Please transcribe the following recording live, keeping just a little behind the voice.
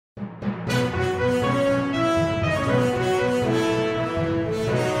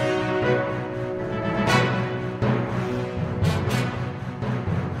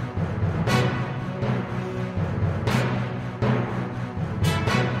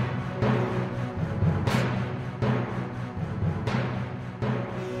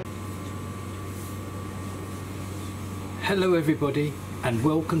Hello everybody and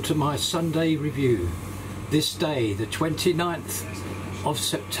welcome to my Sunday review. This day, the 29th of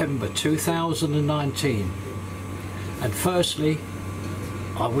September 2019. And firstly,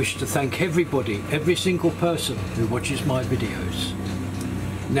 I wish to thank everybody, every single person who watches my videos.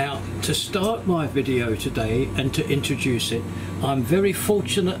 Now, to start my video today and to introduce it, I'm very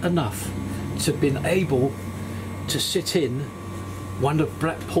fortunate enough to have been able to sit in one of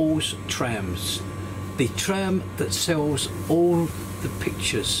Blackpool's trams. The tram that sells all the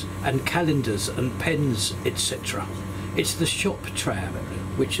pictures and calendars and pens, etc. It's the shop tram,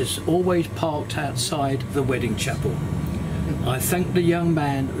 which is always parked outside the wedding chapel. I thank the young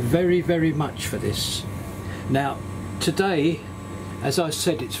man very, very much for this. Now, today, as I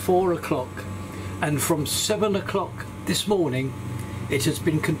said, it's 4 o'clock, and from 7 o'clock this morning, it has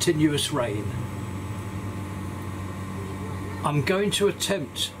been continuous rain. I'm going to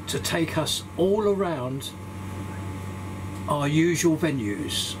attempt to take us all around our usual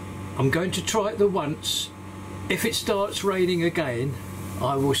venues. I'm going to try it the once. If it starts raining again,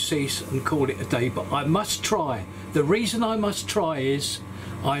 I will cease and call it a day, but I must try. The reason I must try is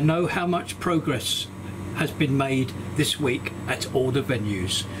I know how much progress has been made this week at all the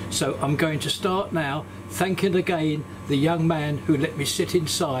venues. So I'm going to start now, thanking again the young man who let me sit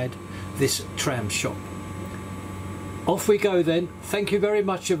inside this tram shop. Off we go then. Thank you very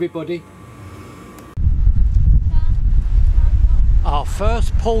much everybody. Our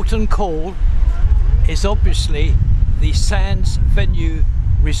first port and call is obviously the Sands Venue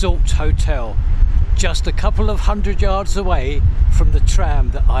Resort Hotel, just a couple of 100 yards away from the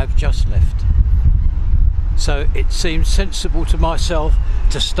tram that I've just left. So it seems sensible to myself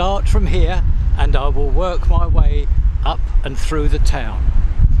to start from here, and I will work my way up and through the town.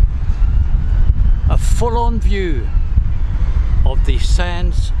 A full-on view of the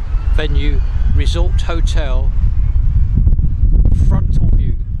Sands Venue Resort Hotel frontal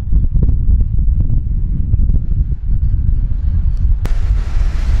view.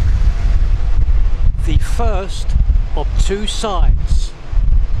 The first of two sides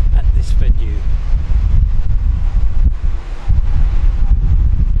at this venue.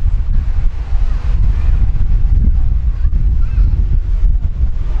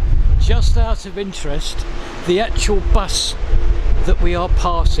 Just out of interest, the actual bus that we are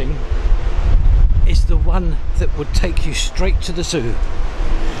passing is the one that would take you straight to the zoo.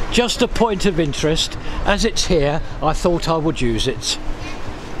 Just a point of interest, as it's here, I thought I would use it.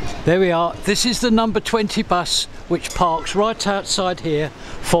 There we are. This is the number 20 bus which parks right outside here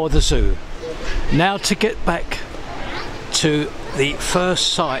for the zoo. Now to get back to the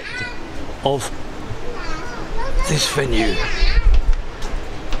first site of this venue.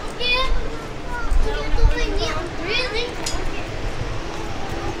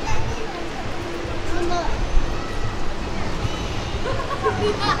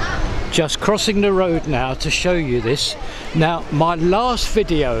 Just crossing the road now to show you this. Now, my last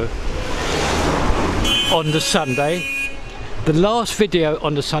video on the Sunday,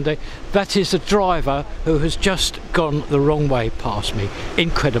 that is a driver who has just gone the wrong way past me.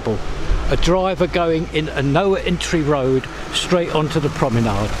 Incredible. A driver going in a no entry road straight onto the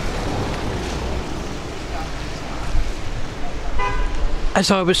promenade. As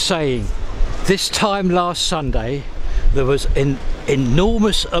I was saying, this time last Sunday, there was an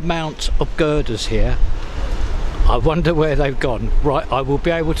enormous amount of girders here. I wonder where they've gone. Right, I will be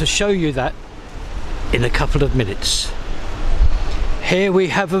able to show you that in a couple of minutes. Here we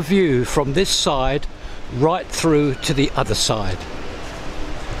have a view from this side right through to the other side.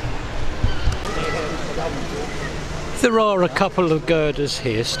 There are a couple of girders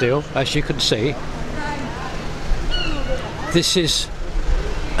here still, as you can see. This is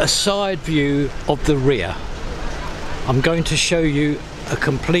a side view of the rear. I'm going to show you a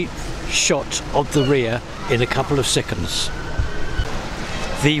complete shot of the rear in a couple of seconds.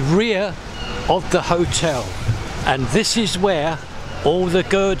 The rear of the hotel, and this is where all the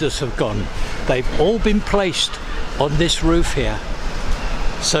girders have gone. They've all been placed on this roof here.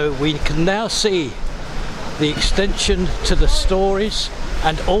 So we can now see the extension to the stories,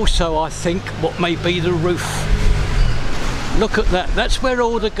 and also I think what may be the roof. Look at that, that's where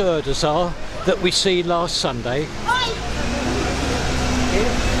all the girders are that we see last Sunday.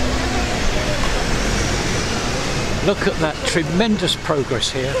 Look at that, tremendous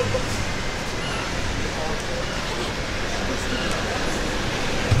progress here.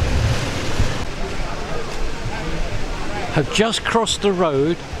 Have just crossed the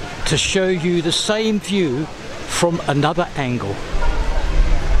road to show you the same view from another angle.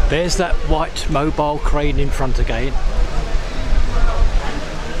 There's that white mobile crane in front again.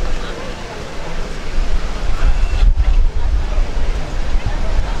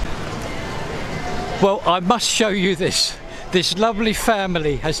 Well, I must show you this. This lovely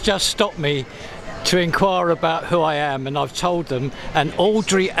family has just stopped me to inquire about who I am, and I've told them, and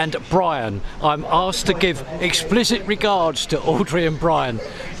Audrey and Brian, I'm asked to give explicit regards to Audrey and Brian.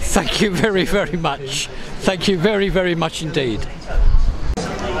 Thank you very, very much. Thank you very, very much indeed.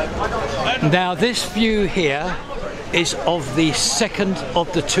 Now this view here is of the second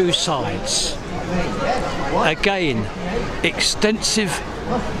of the two sides. Again, extensive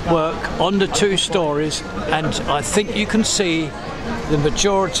work on the two stories, and I think you can see the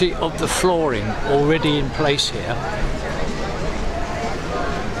majority of the flooring already in place here.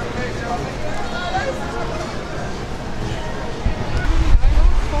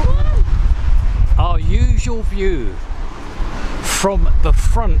 Our usual view from the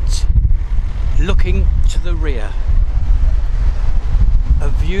front looking to the rear. A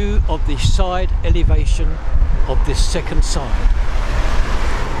view of the side elevation of this second side.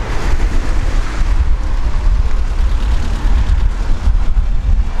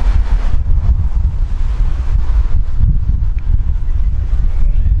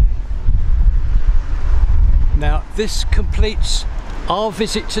 Now this completes our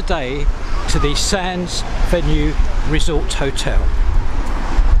visit today to the Sands Venue Resort Hotel.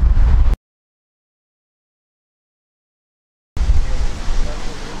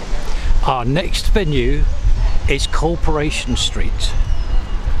 Our next venue is Corporation Street,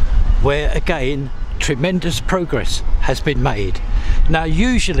 where again tremendous progress has been made. Now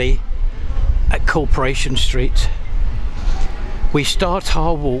usually at Corporation Street we start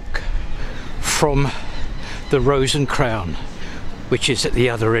our walk from the Rose and Crown, which is at the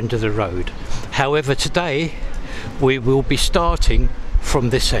other end of the road. However, today we will be starting from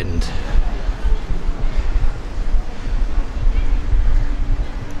this end.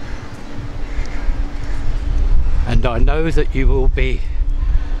 And I know that you will be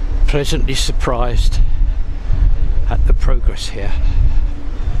pleasantly surprised at the progress here.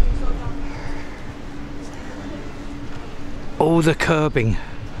 All the curbing,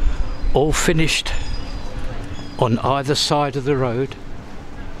 all finished on either side of the road.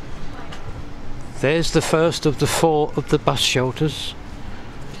 There's the first of the 4 of the bus shelters.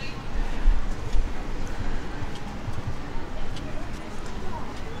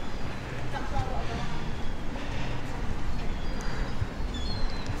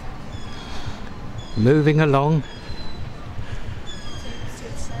 Moving along.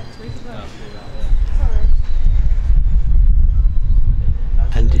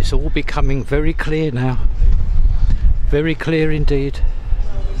 And it's all becoming very clear now. Very clear indeed.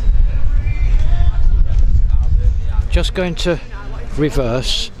 Just going to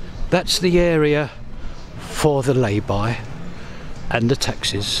reverse. That's the area for the lay-by and the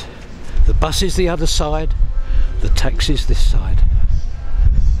taxis. The bus is the other side, the taxis this side.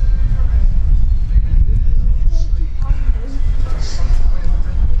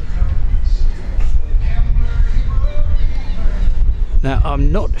 Now I'm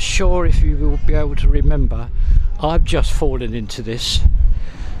not sure if you will be able to remember, I've just fallen into this.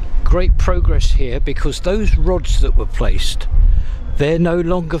 Great progress here because those rods that were placed, they're no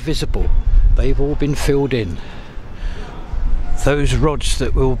longer visible. They've all been filled in. Those rods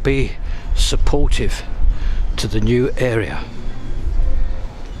that will be supportive to the new area.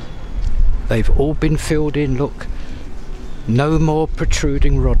 They've all been filled in, look. No more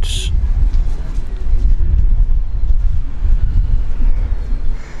protruding rods.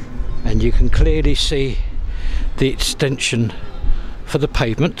 And you can clearly see the extension for the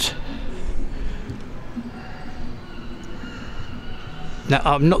pavement. Now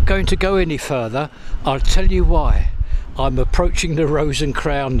I'm not going to go any further. I'll tell you why. I'm approaching the Rose and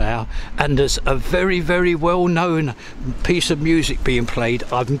Crown now, and there's a very, very well known piece of music being played.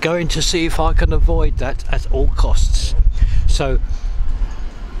 I'm going to see if I can avoid that at all costs. So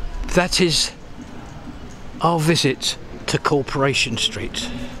that is our visit to Corporation Street.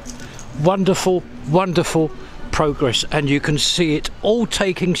 Wonderful, wonderful progress, and you can see it all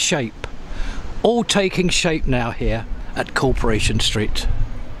taking shape now here at Corporation Street.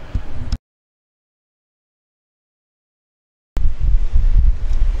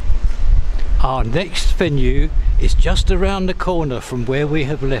 Our next venue is just around the corner from where we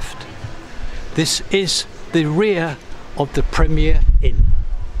have left. This is the rear of the Premier Inn.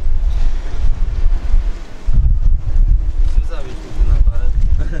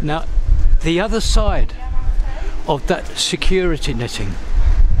 Now the other side of that security netting,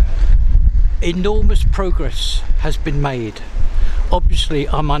 enormous progress has been made. Obviously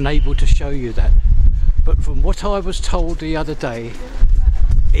I'm unable to show you that, but from what I was told the other day,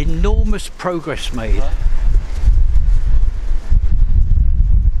 enormous progress made.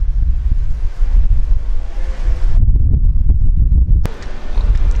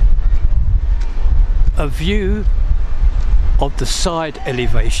 a view of the side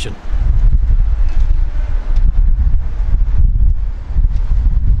elevation.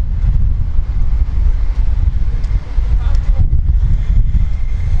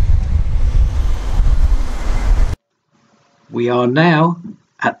 We are now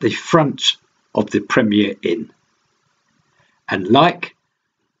at the front of the Premier Inn, and like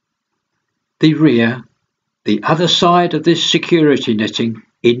the rear, the other side of this security netting,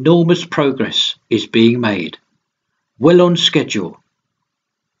 enormous progress is being made, well on schedule.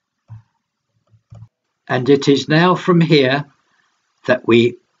 And it is now from here that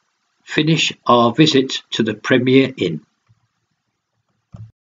we finish our visit to the Premier Inn.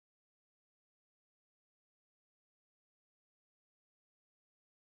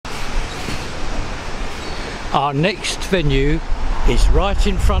 Our next venue is right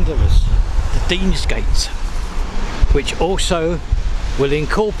in front of us, the Deansgate, which also will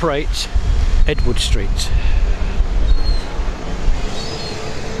incorporate Edward Street.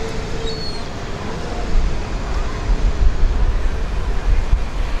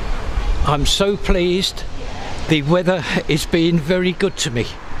 I'm so pleased. The weather is being very good to me.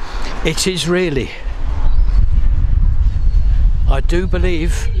 It is really. I do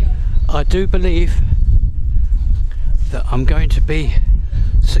believe that I'm going to be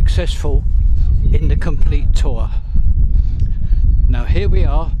successful in the complete tour. Now here we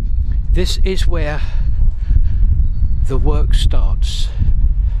are. This is where the work starts.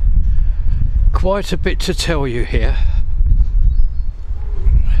 Quite a bit to tell you here.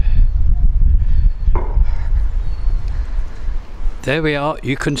 There we are.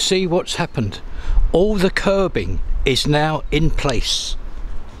 You can see what's happened. All the curbing is now in place.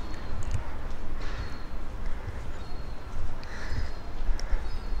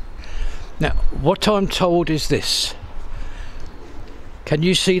 Now, what I'm told is this. Can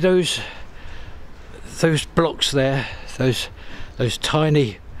you see those blocks there? Those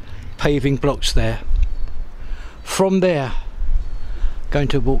tiny paving blocks there. From there, going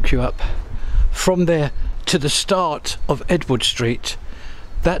to walk you up. From there to the start of Edward Street,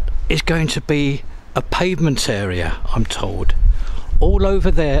 that is going to be a pavement area, I'm told. All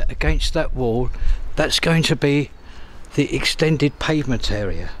over there against that wall, that's going to be the extended pavement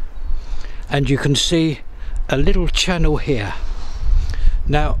area. And you can see a little channel here.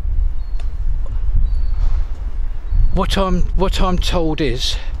 Now, what I'm told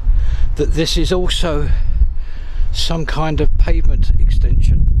is that this is also some kind of pavement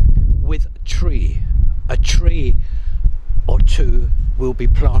extension with a tree. A tree or two will be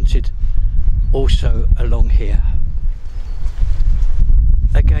planted also along here.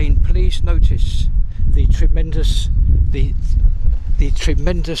 Again, please notice the tremendous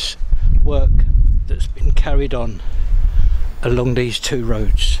work that's been carried on along these two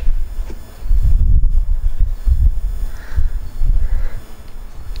roads.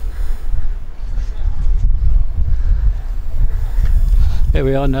 There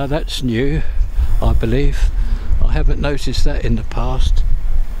we are now. That's new, I believe. I haven't noticed that in the past.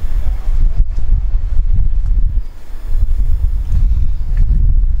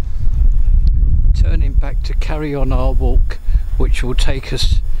 Turning back to carry on our walk, which will take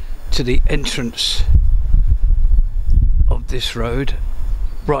us to the entrance of this road,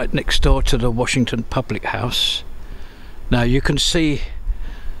 right next door to the Washington Public House. Now you can see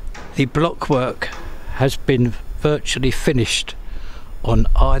the block work has been virtually finished on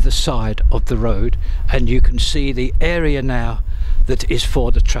either side of the road, and you can see the area now that is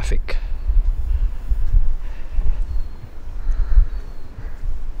for the traffic.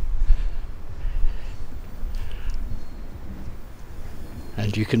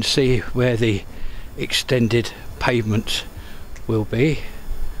 And you can see where the extended pavement will be.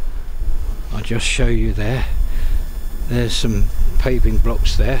 I'll just show you there. There's some paving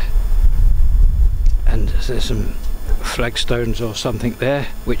blocks there, and there's some flagstones or something there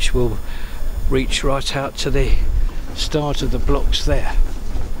which will reach right out to the start of the blocks there.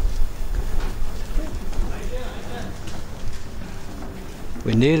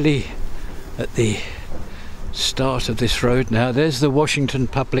 We're nearly at the start of this road now. There's the Washington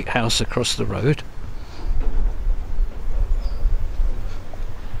Public House across the road.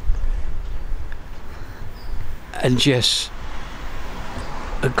 And yes,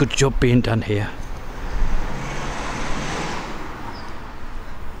 a good job being done here.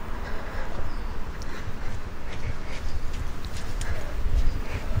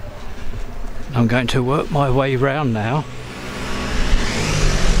 I'm going to work my way round now.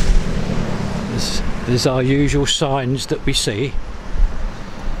 There's our usual signs that we see.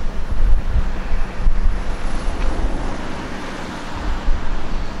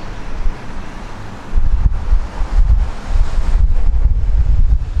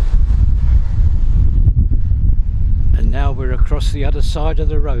 across the other side of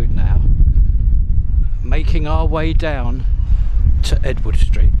the road now, making our way down to Edward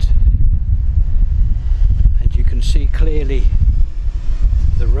Street, and you can see clearly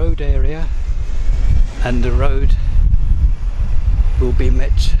the road area, and the road will be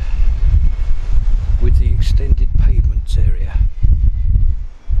met with the extended pavements area.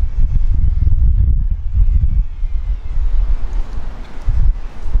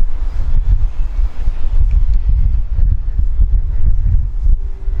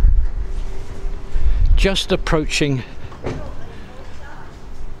 Just approaching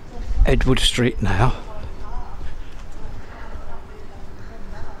Edward Street now.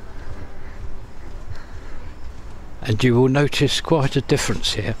 And you will notice quite a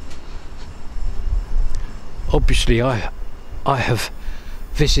difference here. Obviously I have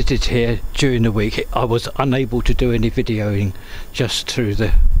visited here during the week. I was unable to do any videoing just through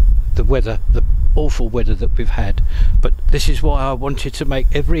the weather, the awful weather that we've had, but this is why I wanted to make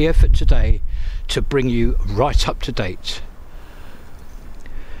every effort today to bring you right up to date.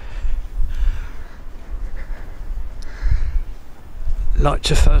 I'd like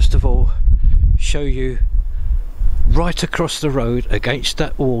to first of all show you right across the road, against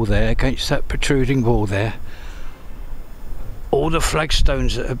that wall there, against that protruding wall there, all the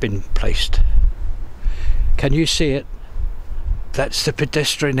flagstones that have been placed. Can you see it? That's the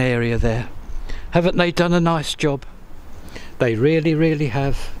pedestrian area there. Haven't they done a nice job? They really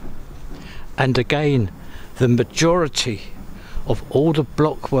have. And again, the majority of all the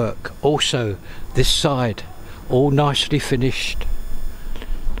block work, also this side, all nicely finished.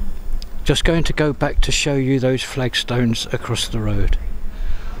 Just going to go back to show you those flagstones across the road.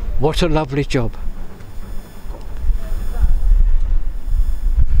 What a lovely job.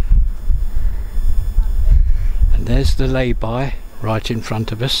 And there's the lay-by right in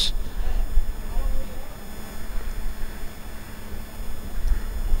front of us.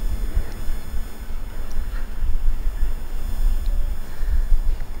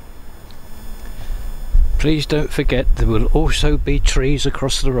 Please don't forget there will also be trees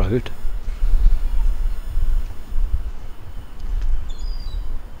across the road.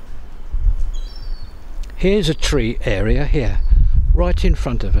 Here's a tree area here, right in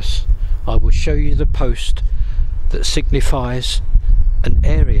front of us. I will show you the post that signifies an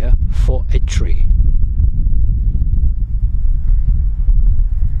area for a tree.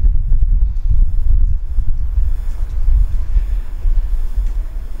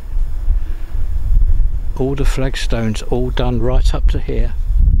 All the flagstones all done right up to here.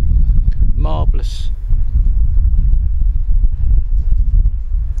 Marvellous.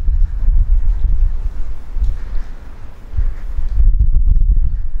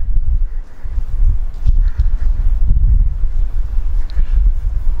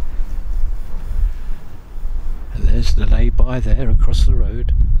 And there's the lay-by there across the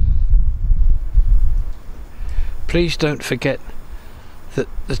road. Please don't forget that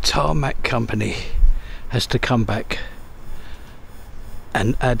the tarmac company has to come back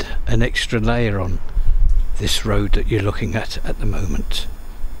and add an extra layer on this road that you're looking at the moment.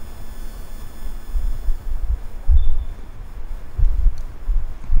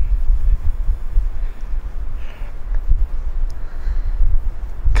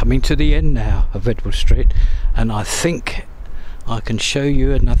 Coming to the end now of Edward Street, and I think I can show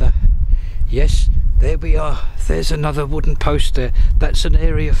you another. Yes, there we are. There's another wooden post there. That's an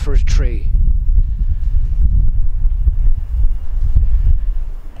area for a tree.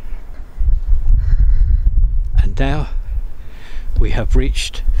 And now we have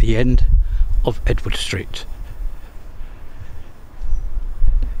reached the end of Edward Street.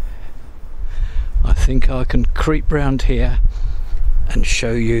 I think I can creep round here and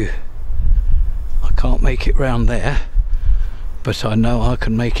show you. I can't make it round there, but I know I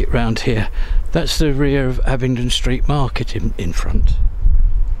can make it round here. That's the rear of Abingdon Street Market in front.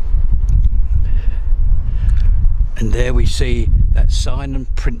 And there we see that sign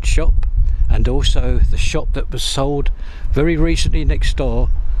and print shop, and also the shop that was sold very recently next door,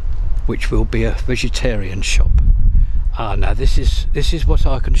 which will be a vegetarian shop. Now this is what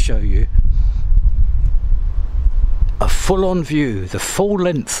I can show you. A full-on view, the full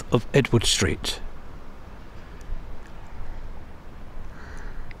length of Edward Street.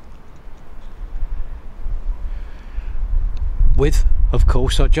 With, of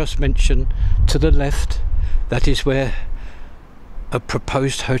course, I just mentioned to the left, that is where a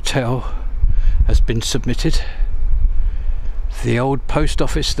proposed hotel has been submitted. The old post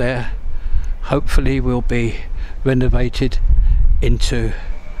office there hopefully will be renovated into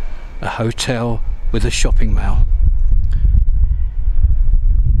a hotel with a shopping mall.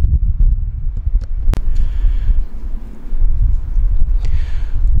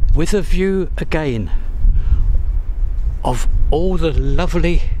 with a view again of all the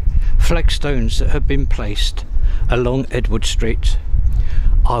lovely flagstones that have been placed along Edward Street.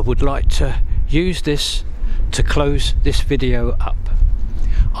 I would like to use this to close this video up.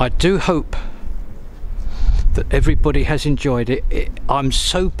 I do hope that everybody has enjoyed it. I'm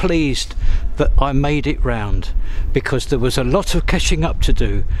so pleased that I made it round, because there was a lot of catching up to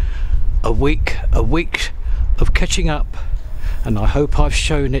do, a week of catching up, and I hope I've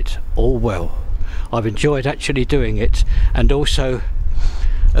shown it all well. I've enjoyed actually doing it, and also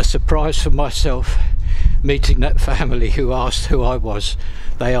a surprise for myself meeting that family who asked who I was.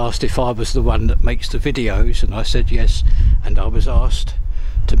 They asked if I was the one that makes the videos, and I said yes, and I was asked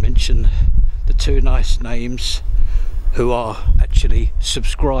to mention the two nice names who are actually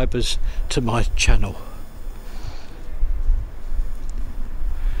subscribers to my channel.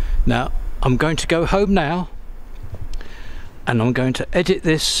 Now I'm going to go home now, and I'm going to edit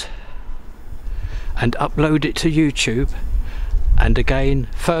this and upload it to YouTube. And again,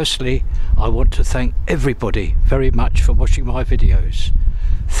 firstly, I want to thank everybody very much for watching my videos.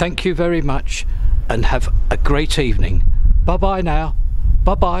 Thank you very much, and have a great evening. Bye bye now.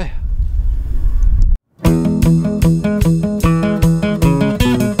 Bye bye.